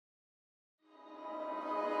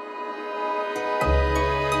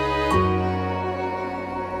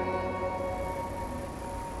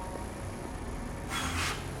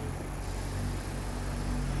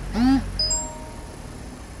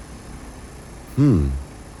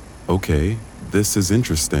Okay, this is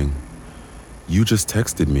interesting. You just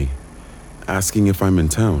texted me, asking if I'm in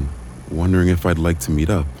town, wondering if I'd like to meet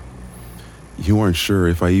up. You aren't sure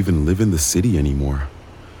if I even live in the city anymore.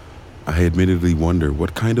 I admittedly wonder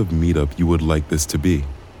what kind of meetup you would like this to be.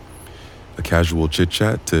 A casual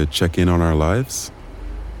chit-chat to check in on our lives?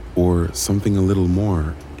 Or something a little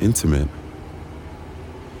more intimate?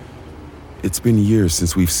 It's been years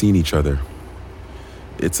since we've seen each other.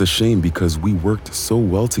 It's a shame because we worked so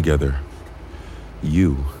well together.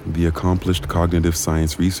 You, the accomplished cognitive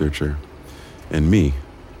science researcher, and me,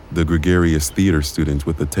 the gregarious theater student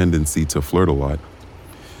with a tendency to flirt a lot.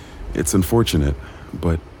 It's unfortunate,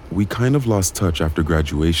 but we kind of lost touch after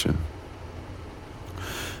graduation.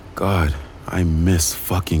 God, I miss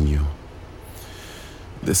fucking you.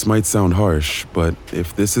 This might sound harsh, but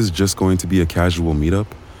if this is just going to be a casual meetup,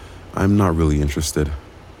 I'm not really interested.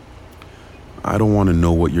 I don't want to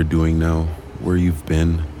know what you're doing now, where you've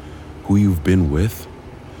been, who you've been with.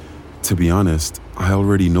 To be honest, I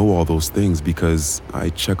already know all those things because I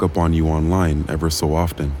check up on you online ever so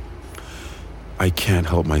often. I can't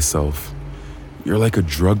help myself. You're like a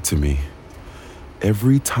drug to me.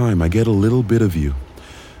 Every time I get a little bit of you,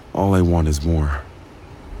 all I want is more.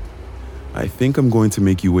 I think I'm going to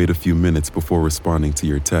make you wait a few minutes before responding to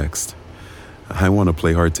your text. I want to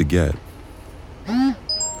play hard to get.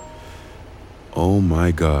 Oh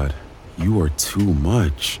my God, you are too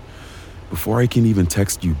much. Before I can even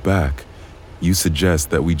text you back, you suggest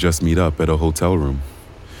that we just meet up at a hotel room.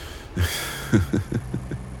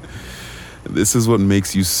 This is what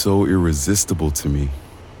makes you so irresistible to me.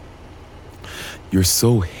 You're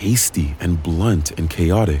so hasty and blunt and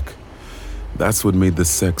chaotic. That's what made the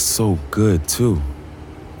sex so good, too.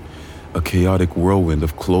 A chaotic whirlwind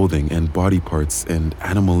of clothing and body parts and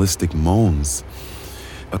animalistic moans.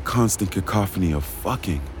 A constant cacophony of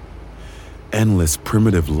fucking. Endless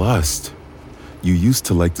primitive lust. You used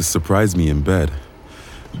to like to surprise me in bed.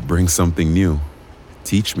 Bring something new.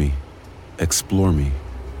 Teach me. Explore me.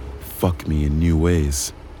 Fuck me in new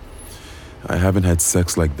ways. I haven't had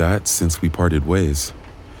sex like that since we parted ways.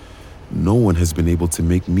 No one has been able to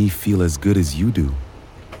make me feel as good as you do.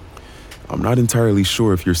 I'm not entirely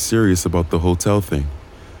sure if you're serious about the hotel thing,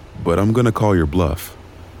 but I'm gonna call your bluff.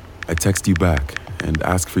 I text you back and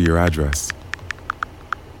ask for your address.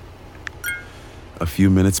 A few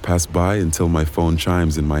minutes pass by until my phone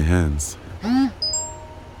chimes in my hands.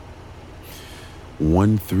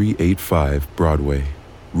 1385 Broadway,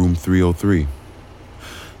 room 303.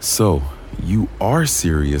 So, you are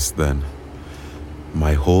serious then.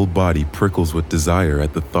 My whole body prickles with desire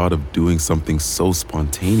at the thought of doing something so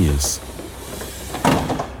spontaneous.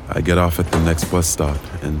 I get off at the next bus stop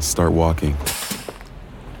and start walking.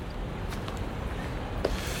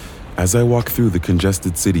 As I walk through the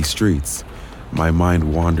congested city streets, my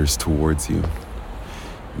mind wanders towards you.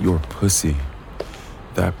 Your pussy.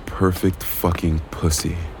 That perfect fucking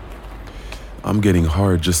pussy. I'm getting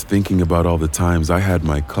hard just thinking about all the times I had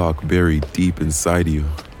my cock buried deep inside you.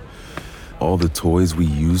 All the toys we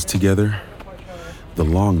used together. The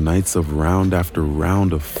long nights of round after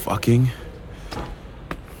round of fucking.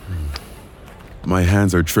 My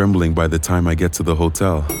hands are trembling by the time I get to the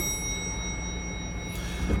hotel.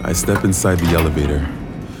 I step inside the elevator.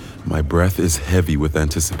 My breath is heavy with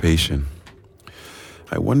anticipation.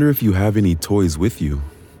 I wonder if you have any toys with you.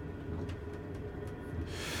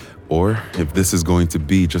 Or if this is going to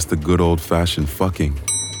be just a good old-fashioned fucking.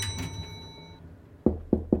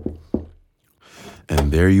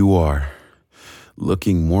 And there you are,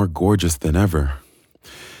 looking more gorgeous than ever.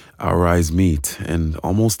 Our eyes meet, and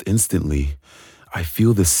almost instantly, I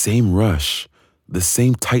feel the same rush, the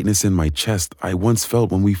same tightness in my chest I once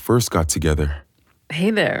felt when we first got together.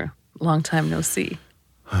 Hey there, long time no see.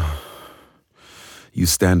 You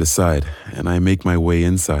stand aside, and I make my way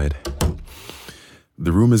inside.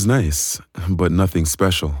 The room is nice, but nothing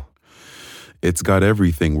special. It's got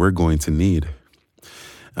everything we're going to need.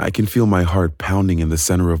 I can feel my heart pounding in the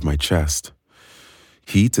center of my chest.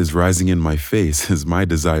 Heat is rising in my face as my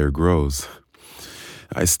desire grows.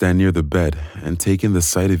 I stand near the bed and take in the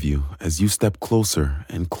sight of you as you step closer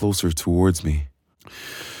and closer towards me.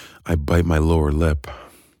 I bite my lower lip,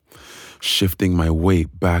 shifting my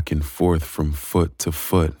weight back and forth from foot to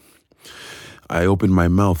foot. I open my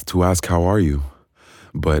mouth to ask, "How are you?"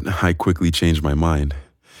 But I quickly change my mind.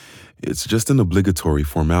 It's just an obligatory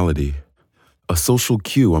formality. A social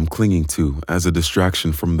cue I'm clinging to as a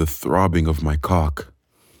distraction from the throbbing of my cock.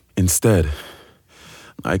 Instead,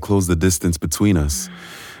 I close the distance between us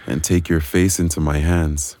and take your face into my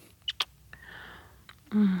hands.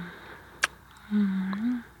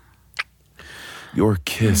 Your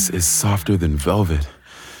kiss is softer than velvet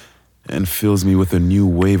and fills me with a new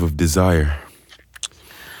wave of desire.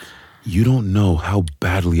 You don't know how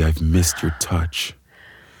badly I've missed your touch.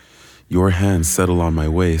 Your hands settle on my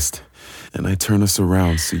waist, and I turn us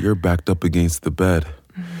around so you're backed up against the bed.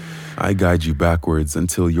 I guide you backwards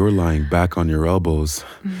until you're lying back on your elbows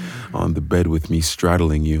on the bed with me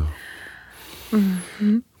straddling you.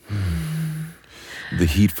 The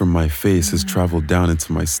heat from my face has traveled down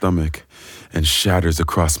into my stomach and shatters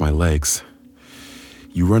across my legs.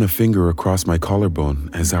 You run a finger across my collarbone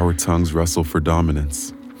as our tongues wrestle for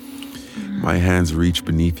dominance. My hands reach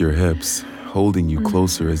beneath your hips, holding you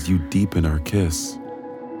closer as you deepen our kiss.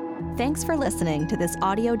 Thanks for listening to this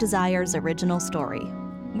Audio Desires original story.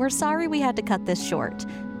 We're sorry we had to cut this short,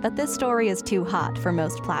 but this story is too hot for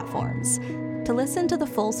most platforms. To listen to the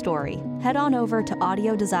full story, head on over to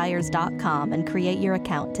audiodesires.com and create your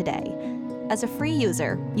account today. As a free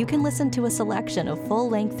user, you can listen to a selection of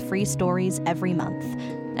full-length free stories every month.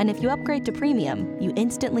 And if you upgrade to premium, you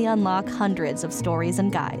instantly unlock hundreds of stories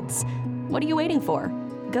and guides. What are you waiting for?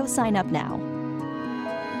 Go sign up now.